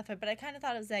love her. But I kind of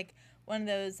thought it was one of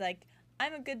those,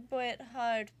 I'm a good boy at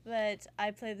heart, but I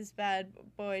play this bad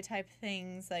boy type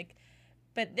things.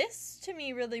 But this to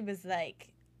me really was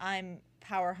I'm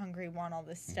power hungry, want all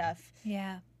this stuff.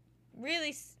 Yeah.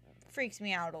 Really freaks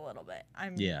me out a little bit. I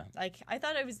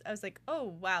thought I was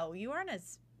oh wow, you aren't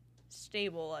as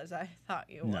stable as I thought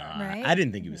you were. No, Right? I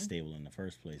didn't think he was stable in the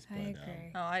first place. But, I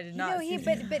agree. Oh, I did You not. know, see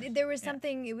but there was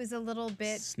something. It was a little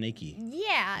bit snaky.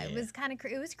 Yeah, it was kind of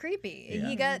it was creepy. Yeah.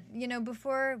 He got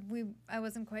before I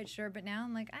wasn't quite sure, but now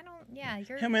I'm like I don't. Yeah,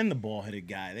 you're Him and the bald-headed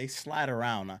guy, they slide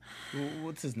around.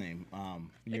 What's his name?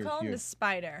 They call him the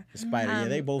Spider. The Spider. Yeah,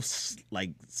 they both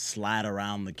slide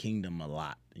around the kingdom a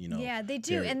lot. Yeah, they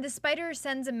do. And the Spider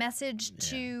sends a message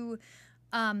to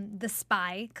the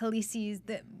spy, Khaleesi's.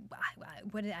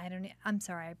 I'm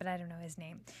sorry, but I don't know his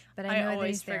name. But I know that always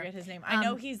he's there. forget his name. I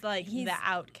know he's the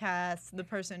outcast, the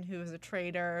person who is a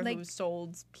traitor, who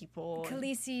sold people.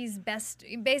 Khaleesi's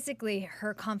basically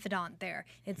her confidant there.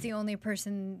 It's the only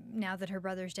person now that her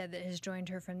brother's dead that has joined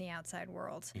her from the outside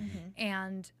world.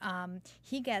 And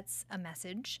he gets a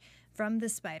message from the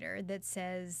Spider that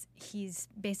says he's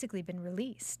basically been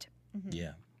released.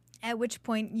 Yeah. At which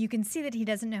point you can see that he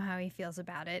doesn't know how he feels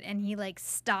about it, and he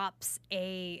stops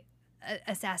a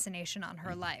assassination on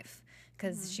her life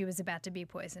because she was about to be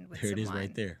poisoned with Here some it is wine.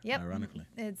 right there. Yep. Ironically,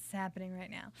 it's happening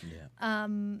right now. Yeah.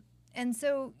 And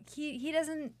so he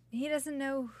doesn't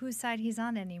know whose side he's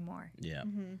on anymore. Yeah.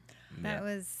 That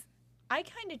was. I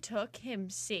kind of took him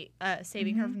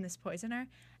saving her from this poisoner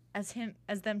as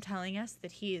them telling us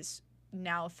that he is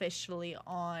now officially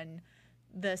on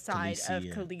the side of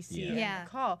Khaleesi and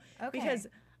McCall. Okay. Because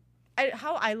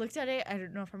how I looked at it, I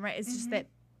don't know if I'm right, it's just that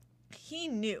he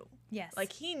knew. Yes.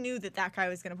 He knew that guy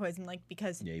was going to poison,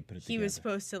 because he was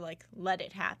supposed to, let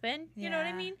it happen. You know what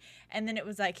I mean? And then it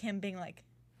was him being like,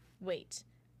 wait,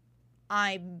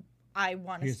 I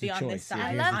want to be on this side.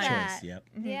 I love that. Choice. Yep.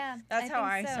 Yeah. That's how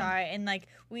I saw it. And,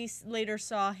 we later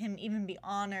saw him even be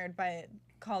honored by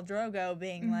Khal Drogo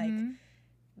being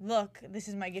look, this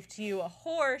is my gift to you, a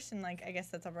horse. And, I guess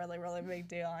that's a really, really big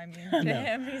deal. I mean, to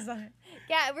him, he's like...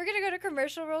 Yeah, we're going to go to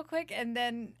commercial real quick, and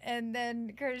then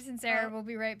Curtis and Sarah will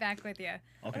be right back with you.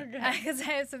 Okay. Because I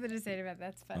have something to say about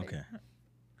that. That's funny. Okay.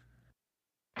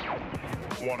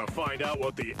 Want to find out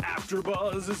what the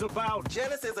AfterBuzz is about?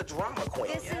 Janice is a drama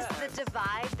queen. This is the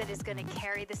divide that is going to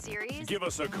carry the series. Give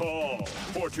us a call.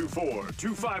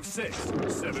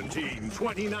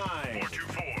 424-256-1729.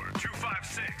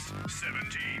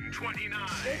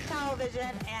 424-256-1729. It's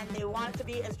television, and they want it to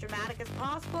be as dramatic as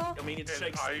possible. I mean, it's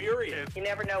Shakespearean. You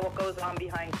never know what goes on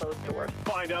behind closed doors.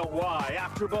 Find out why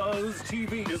AfterBuzz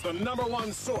TV is the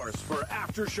 #1 source for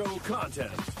after-show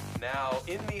content. Now,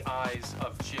 in the eyes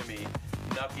of Jimmy,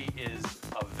 Nucky is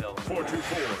a villain.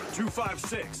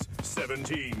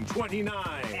 424-256-1729.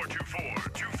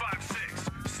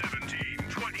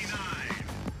 424-256-1729.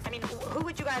 I mean, who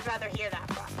would you guys rather hear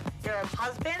that from? Your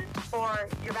husband or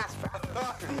your best friend?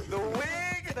 The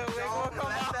wig will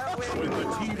come out. When the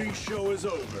TV show is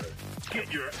over,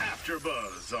 get your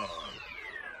AfterBuzz on.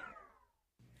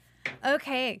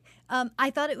 Okay. I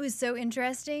thought it was so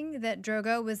interesting that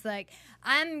Drogo was like,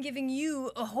 I'm giving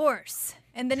you a horse.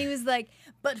 And then he was like,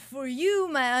 but for you,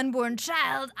 my unborn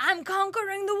child, I'm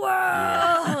conquering the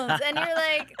world. And you're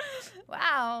like,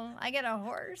 wow, I get a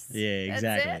horse. Yeah,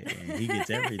 exactly. That's it? He gets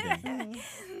everything.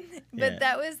 But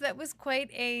that was quite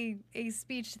a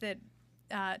speech that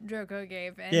Drogo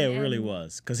gave. And, yeah, it really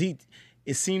was. Because it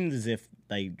seemed as if,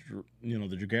 the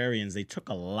Targaryens, they took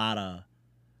a lot of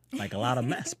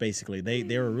mess, basically.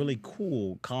 They were really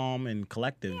cool, calm, and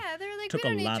collective. Yeah, they're like, took we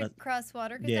don't a lot need of, to cross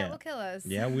water because that will kill us.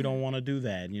 Yeah, we don't want to do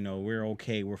that. We're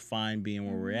okay. We're fine being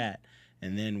where we're at.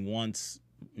 And then once,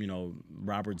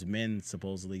 Robert's men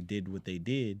supposedly did what they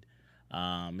did, it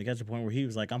got to the point where he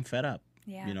was like, I'm fed up.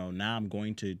 Yeah. Now I'm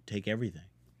going to take everything.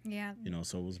 Yeah.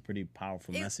 So it was a pretty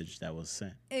powerful message that was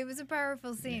sent. It was a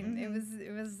powerful scene. It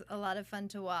was a lot of fun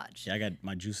to watch. Yeah,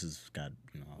 my juices got,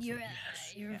 You were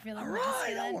feeling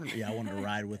I wanted to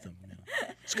ride with him.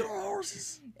 Let's get on our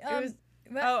horses. I was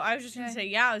just going to say,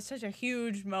 it was such a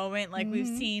huge moment. We've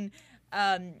seen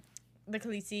the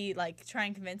Khaleesi, try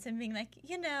and convince him, being like,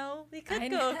 we could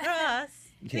go across,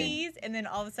 please. And then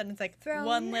all of a sudden it's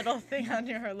one little thing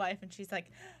under her life. And she's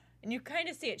like, and you kind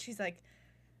of see it. She's like,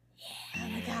 oh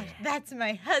my God, that's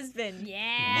my husband.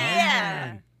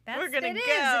 Yeah. We're going to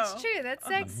go. It's true. That's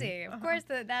sexy. Of course,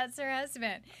 that's her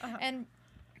husband. And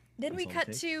then we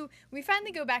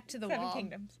finally go back to the wall. 7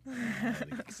 Kingdoms.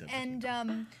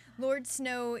 And Lord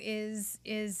Snow is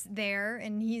there,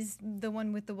 and he's the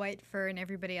one with the white fur, and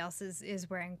everybody else is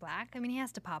wearing black. I mean, he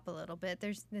has to pop a little bit.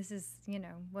 This is,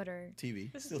 what are...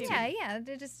 TV. Still yeah,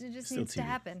 it just needs to TV.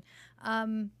 happen.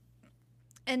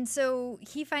 And so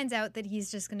he finds out that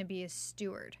he's just going to be a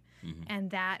steward. Mm-hmm.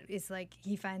 And that is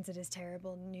he finds it as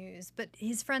terrible news. But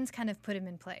his friends kind of put him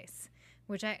in place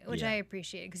which I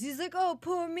appreciate, because he's like, oh,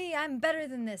 poor me, I'm better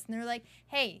than this, and they're like,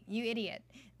 hey, you idiot,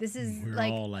 this is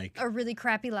like a really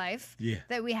crappy life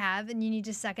that we have, and you need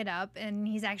to suck it up. And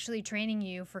he's actually training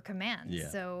you for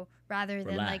commands, so rather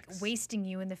than like wasting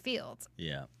you in the field.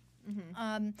 Yeah.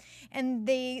 And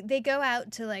they go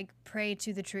out to like pray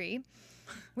to the tree,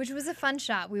 which was a fun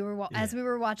shot. We were as we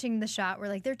were watching the shot, we're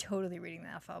like, they're totally reading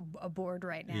that off a board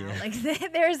right now. Yeah. Like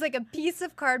there's like a piece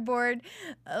of cardboard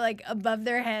like above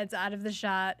their heads out of the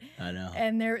shot. I know.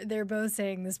 And they're both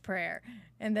saying this prayer.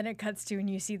 And then it cuts to and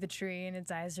you see the tree and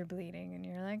its eyes are bleeding and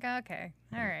you're like, okay,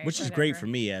 all right. Which is great for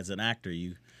me as an actor.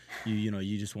 You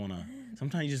just wanna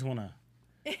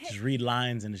just read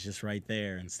lines and it's just right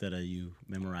there instead of you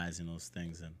memorizing those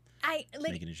things and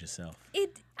making it yourself.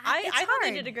 I thought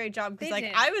they did a great job because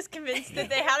I was convinced that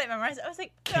they had it memorized. I was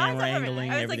like, camera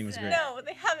angling, everything was great. No,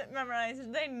 they have it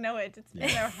memorized. They know it. It's in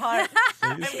their heart.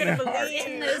 I'm gonna believe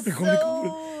in their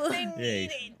soul. They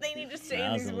need it. They need to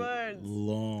say these words.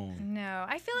 Long. No,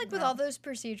 I feel like with all those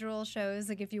procedural shows,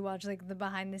 like if you watch like the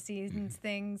behind the scenes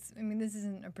things, I mean, this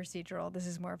isn't a procedural. This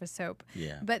is more of a soap.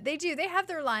 Yeah. But they have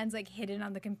their lines like hidden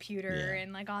on the computer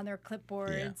and like on their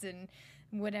clipboards and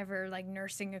whatever like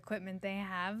nursing equipment they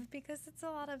have, because it's a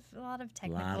lot of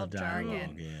technical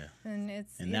jargon.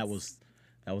 And that was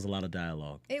a lot of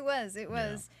dialogue. It was.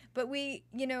 But we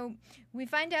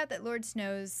find out that Lord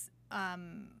Snow's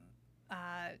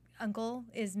uncle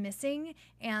is missing,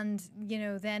 and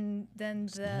then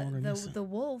the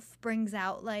wolf brings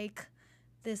out like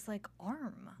this like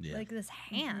arm, like this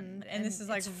hand, and this is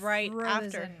like right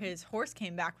after his horse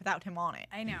came back without him on it.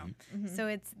 I know. So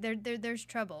it's there's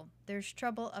trouble. There's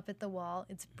trouble up at the wall.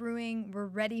 It's brewing. We're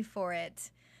ready for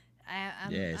it.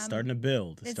 It's starting to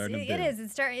build. It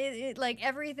is. It like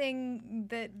everything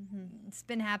that's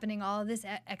been happening. All of this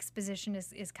exposition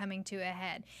is coming to a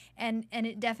head, and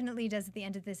it definitely does at the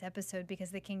end of this episode,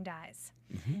 because the king dies,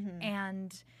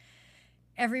 and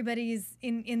everybody's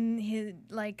in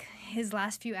his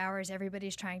last few hours.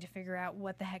 Everybody's trying to figure out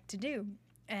what the heck to do,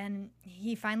 and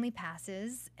he finally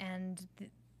passes, and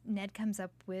Ned comes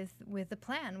up with a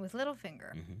plan with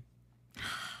Littlefinger.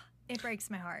 It breaks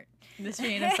my heart. This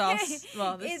Vienna sauce.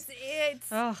 Well, it's.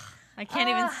 I can't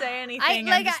even say anything.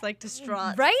 I'm just like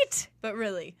distraught. Right? But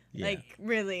really,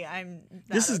 really, I'm.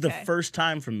 This is the first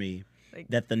time for me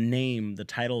that the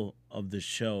title of the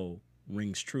show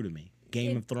rings true to me.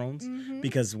 Game of Thrones,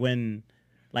 because when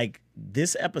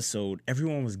this episode,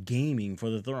 everyone was gaming for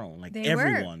the throne. Like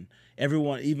everyone,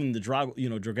 even the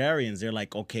Targaryens, they're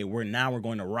like, okay, we're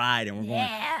going to ride, and we're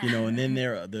going, and then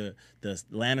the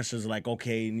Lannisters are like,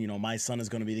 okay, my son is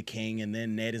going to be the king, and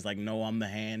then Ned is like, no, I'm the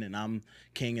hand, and I'm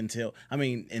king until then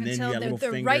you got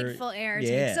Littlefinger, the rightful heir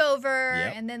takes over,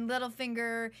 and then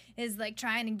Littlefinger is like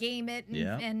trying to game it,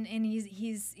 and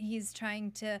he's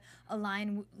trying to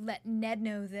let Ned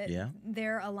know that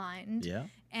they're aligned,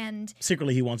 and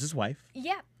secretly he wants his wife.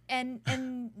 Yeah, and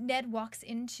Ned walks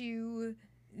into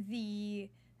the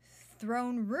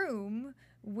throne room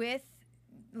with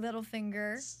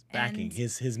Littlefinger backing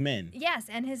his men. Yes,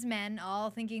 and his men, all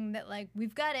thinking that like,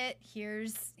 we've got it.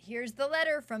 Here's the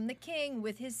letter from the king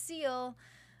with his seal.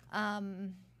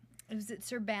 Was it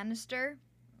Sir Bannister?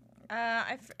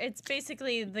 It's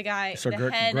basically the guy, Sir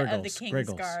the head of the King's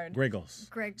Guard.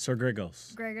 Sir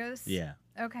Gregos. Gregos? Yeah.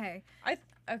 Okay.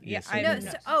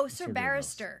 Sir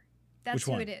Barrister. That's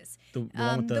who it is. The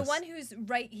one with the one who's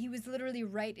right. He was literally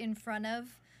right in front of.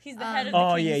 He's the head of the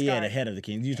King's Guard. The head of the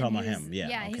king. You talking about him? Yeah.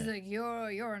 Yeah. Okay. He's like,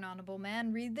 you're an honorable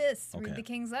man. Read this. Okay. Read the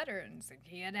king's letter. And it's like,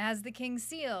 he has the king's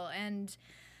seal. And,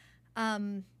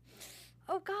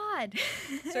 oh God.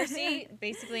 Cersei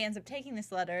basically ends up taking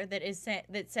this letter that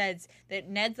says that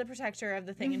Ned's the protector of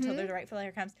the thing until the rightful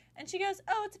heir comes, and she goes,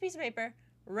 oh, it's a piece of paper.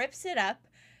 Rips it up.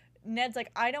 Ned's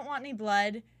like, I don't want any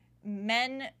blood.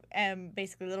 Men,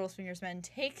 basically Littlefinger's men,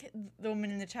 take the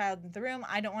woman and the child into the room.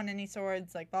 I don't want any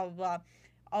swords, like blah, blah, blah.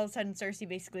 All of a sudden, Cersei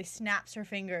basically snaps her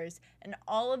fingers, and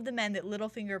all of the men that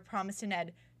Littlefinger promised to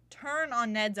Ned turn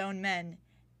on Ned's own men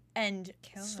and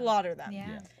slaughter them.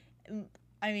 Yeah.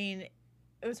 I mean,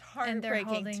 it was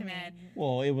heartbreaking to me.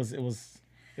 Well, it was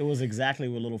exactly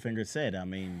what Littlefinger said. I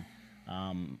mean,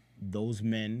 those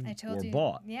men were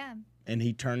bought. Yeah. And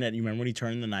he turned that. You remember when he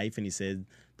turned the knife and he said,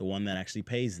 the one that actually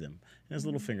pays them. And it's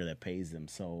Littlefinger that pays them.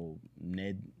 So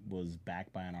Ned was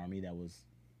backed by an army that was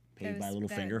paid by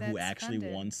Littlefinger, who actually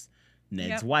wants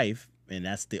Ned's wife. And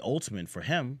that's the ultimate for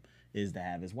him, is to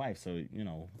have his wife. So, it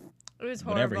was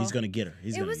horrible. Whatever, he's going to get her.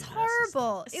 It was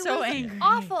horrible. It so was angry.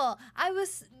 Awful.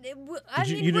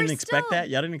 You didn't expect that?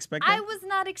 Y'all didn't expect that? I was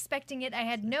not expecting it. I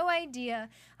had no idea.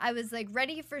 I was like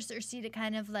ready for Cersei to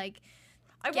kind of like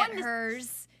get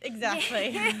hers.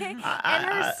 Exactly. And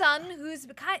her son, who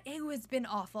has been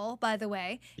awful, by the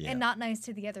way, and not nice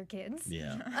to the other kids.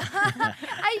 Yeah. You know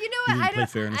what? I don't play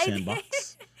fair in the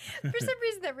sandbox. For some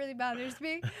reason, that really bothers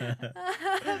me.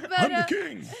 I'm the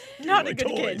king. Not a Give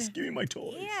good me my toys. kid. Give me my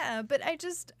toys. Yeah, but I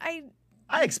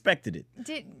expected it.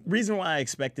 Did reason why I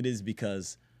expected it is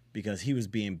because he was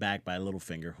being backed by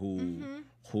Littlefinger,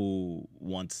 who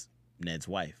wants Ned's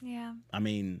wife. Yeah. I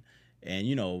mean, and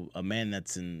a man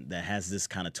that has this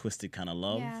kind of twisted kind of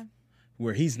love,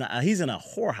 where he's in a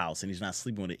whorehouse and he's not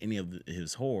sleeping with any of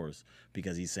his whores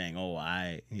because he's saying,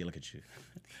 look at you.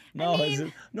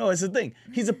 It's a thing.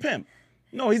 He's a pimp.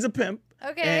 No, he's a pimp.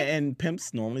 Okay. And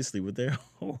pimps normally sleep with their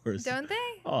whores. Don't they?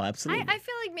 Oh, absolutely. I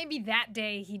feel like maybe that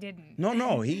day he didn't.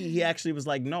 No. He actually was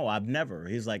like, no, I've never.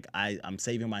 He's like, I'm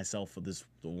saving myself for the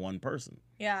one person.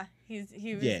 Yeah, he was.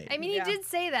 Yeah. I mean, he did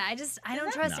say that. I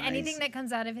don't trust anything that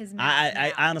comes out of his mouth.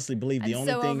 I honestly believe the I'm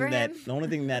only so thing over him. the only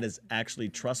thing that is actually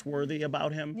trustworthy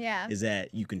about him is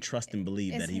that you can trust and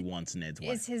believe that he wants Ned's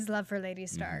wife. Is his love for Lady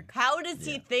Stark. How does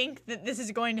he think that this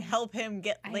is going to help him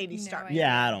get Lady Stark?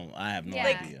 Yeah, I have no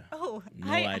idea.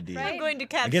 No idea. I'm going to I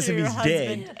capture guess if your he's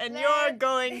husband, dead. and you're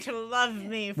going to love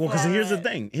me. Well, because for here's the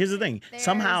it. thing.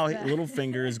 Somehow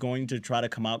Littlefinger is going to try to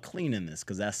come out clean in this,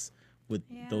 because that's what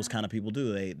those kind of people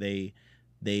do. They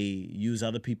use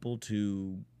other people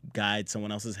to guide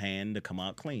someone else's hand to come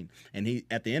out clean. And he,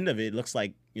 at the end of it, looks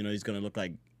like he's going to look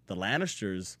like the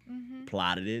Lannisters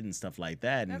plotted it and stuff like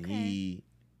that, and he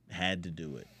had to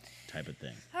do it, type of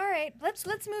thing. All right, let's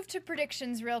move to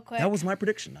predictions real quick. That was my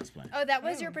prediction. That's playing. Oh, that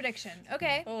was your prediction.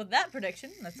 Okay. Oh, that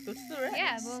prediction. Let's go to the rest.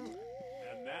 Yeah. Well.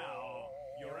 And now,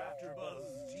 your AfterBuzz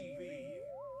TV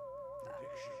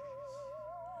predictions.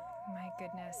 My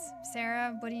goodness,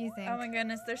 Sarah, what do you think? Oh my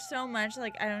goodness, there's so much.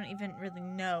 Like, I don't even really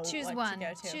know. Choose what one. To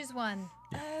go to. Choose one.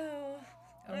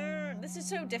 This is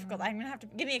so difficult. I'm gonna have to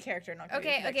give me a character and I'll give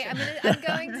you a Okay. prediction. I'm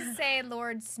going to say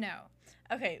Lord Snow.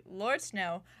 Okay, Lord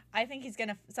Snow. I think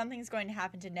something's going to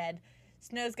happen to Ned.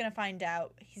 Snow's gonna find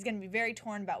out. He's gonna be very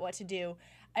torn about what to do.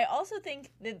 I also think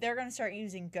that they're gonna start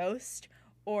using Ghost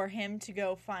or him to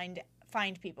go find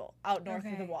people out north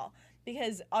of the wall,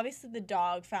 because obviously the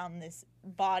dog found this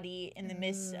body in the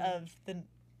midst of the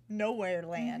nowhere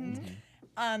land.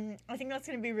 I think that's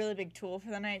gonna be a really big tool for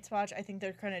the Night's Watch. I think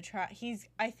they're gonna try.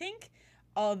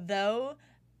 Although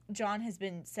John has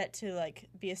been set to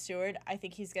be a steward, I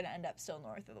think he's gonna end up still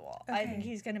north of the wall. I think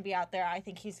he's gonna be out there. I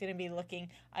think he's gonna be looking.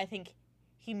 I think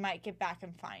he might get back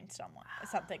and find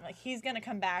something. Like, he's gonna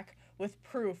come back with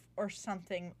proof or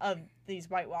something of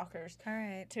these White Walkers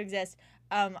to exist.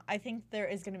 I think there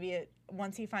is gonna be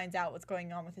once he finds out what's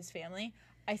going on with his family.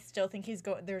 I still think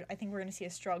I think we're gonna see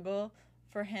a struggle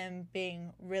for him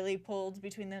being really pulled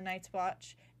between the Night's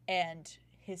Watch and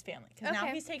his family. Because now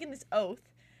he's taken this oath,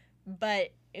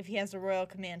 but if he has a royal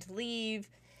command to leave,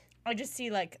 I just see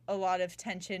a lot of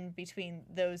tension between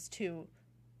those two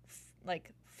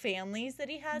families that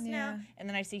he has now, and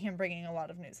then I see him bringing a lot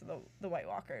of news of the White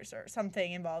Walkers or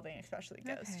something involving especially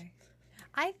Ghost. Okay.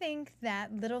 I think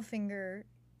that Littlefinger,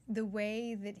 the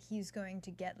way that he's going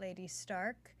to get Lady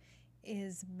Stark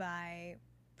is by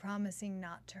promising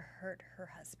not to hurt her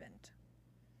husband.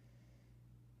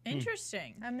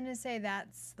 Interesting. I'm going to say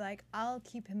that's I'll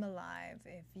keep him alive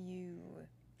if you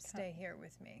stay here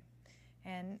with me.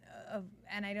 And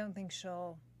I don't think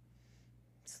she'll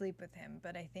sleep with him,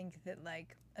 but I think that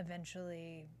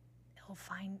eventually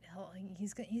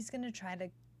he's going to try to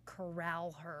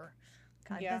corral her.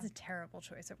 God, that's a terrible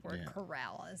choice of word.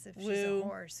 Corral, as if she's a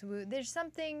horse. Woo. There's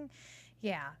something,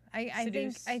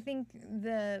 I think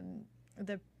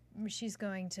the she's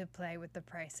going to play with the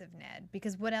price of Ned,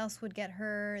 because what else would get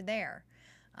her there?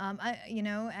 And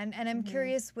I'm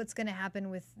curious what's going to happen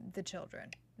with the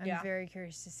children. I'm very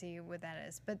curious to see what that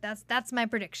is. But that's my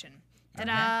prediction.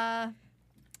 Ta-da!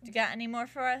 You got any more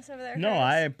for us over there? No,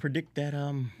 I predict that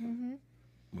when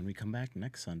we come back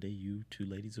next Sunday, you two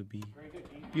ladies will be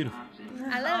beautiful.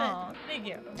 I love it. Thank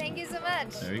you. Thank you so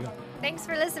much. There you go. Thanks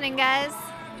for listening, guys.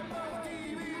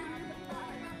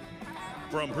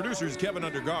 From producers Kevin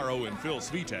Undergaro and Phil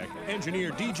Svitek,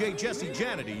 engineer DJ Jesse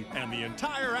Janity, and the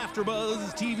entire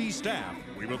AfterBuzz TV staff,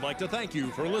 we would like to thank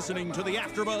you for listening to the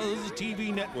AfterBuzz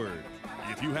TV network.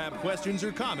 If you have questions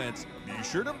or comments, be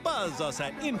sure to buzz us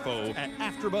at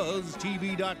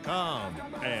info@AfterBuzzTV.com.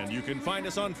 And you can find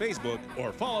us on Facebook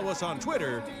or follow us on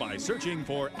Twitter by searching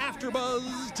for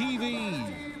AfterBuzz TV.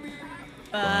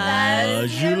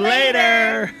 Buzz you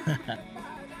later.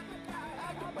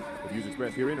 The views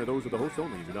expressed herein are those of the hosts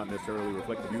only and do not necessarily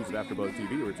reflect the views of AfterBuzz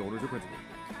TV or its owners or principals.